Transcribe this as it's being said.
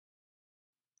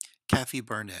Kathy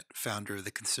Barnett, founder of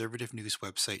the conservative news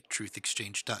website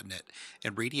truthexchange.net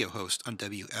and radio host on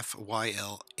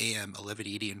WFYL AM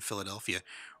 1180 in Philadelphia,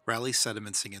 rallies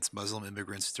sentiments against Muslim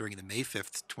immigrants during the May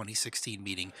 5th, 2016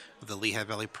 meeting of the Lehigh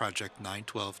Valley Project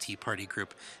 912 Tea Party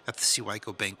Group at the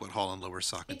Sewico Banquet Hall in Lower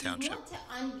Saucon Township. If you want to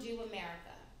undo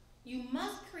America, you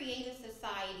must create a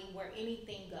society where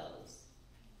anything goes.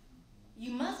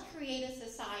 You must create a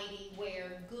society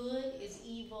where good is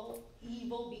evil,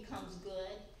 evil becomes good.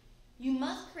 You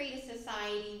must create a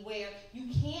society where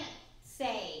you can't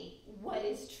say what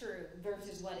is true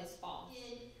versus what is false.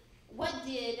 What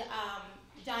did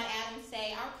John Adams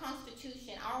say? Our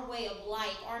Constitution, our way of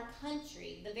life, our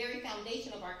country, the very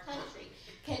foundation of our country,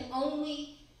 is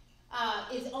only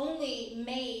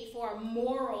made for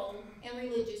moral and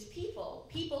religious people.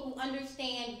 People who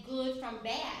understand good from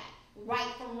bad,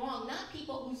 right from wrong, not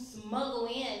people who smuggle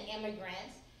in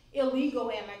immigrants, illegal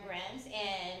immigrants,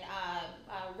 and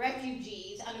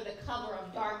refugees under the cover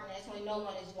of darkness when no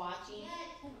one is watching.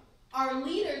 Our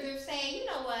leaders are saying, you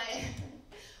know what,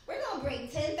 we're going to bring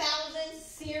 10,000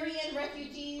 Syrian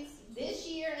refugees this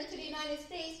year into the United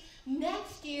States.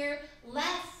 Next year,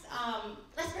 let's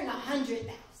bring 100,000.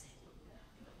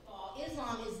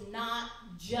 Islam is not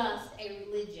just a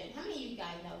religion. How many of you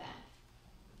guys know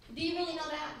that? Do you really know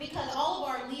that? Because all of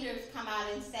our leaders come out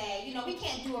and say, you know, we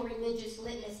can't do a religious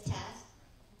litmus test.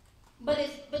 But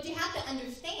you have to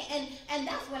understand, and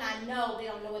that's when I know they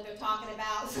don't know what they're talking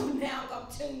about, so now I'm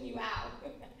going to tune you out.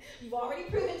 You've already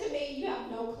proven to me you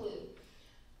have no clue.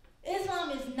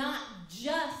 Islam is not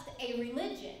just a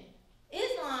religion.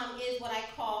 Islam is what I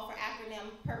call, for acronym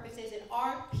purposes, an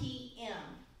RPM.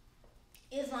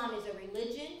 Islam is a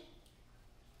religion.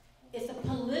 It's a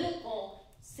political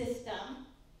system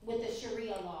with the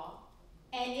Sharia law,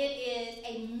 and it has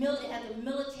a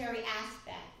military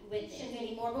aspect with it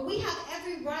anymore. But we have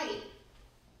every right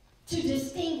to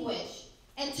distinguish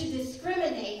and to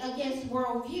discriminate against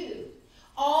worldview.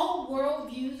 All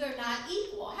worldviews are not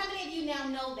equal. How many of you now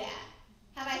know that?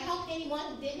 Have I helped anyone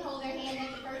who didn't hold their hand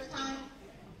up the first time?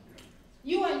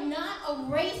 You are not a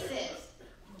racist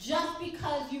just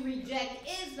because you reject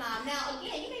Islam. Now,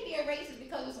 again, you may be a racist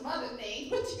because of some other things,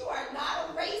 but you are not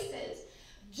a racist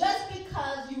just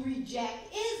because you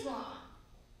reject Islam.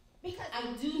 Because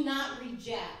I do not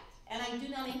reject, and I do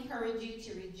not encourage you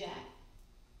to reject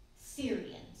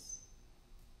Syrians,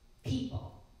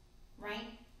 people, right?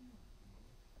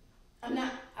 I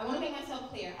want to make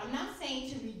myself clear. I'm not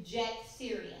saying to reject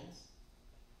Syrians.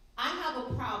 I have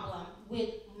a problem with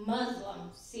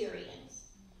Muslim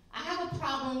Syrians. I have a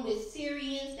problem with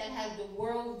Syrians that have the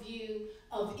worldview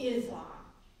of Islam.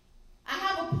 I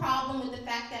have a problem with the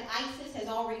fact that ISIS has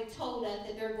already told us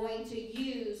that they're going to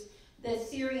use the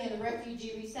Syrian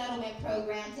refugee resettlement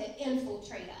program to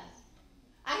infiltrate us.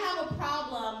 I have a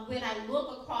problem when I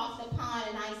look across the pond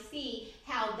and I see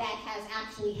how that has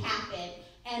actually happened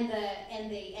and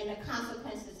the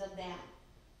consequences of that.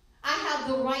 I have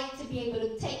the right to be able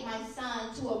to take my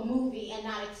son to a movie and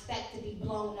not expect to be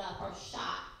blown up or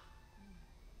shot.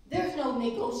 There's no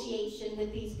negotiation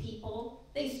with these people.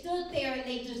 They stood there and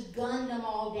they just gunned them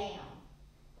all down.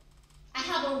 I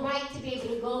have a right to be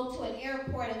able to go to an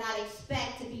airport and not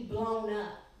expect to be blown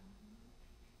up.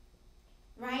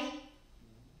 Right?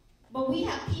 But we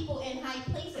have people in high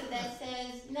places that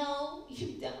says, no,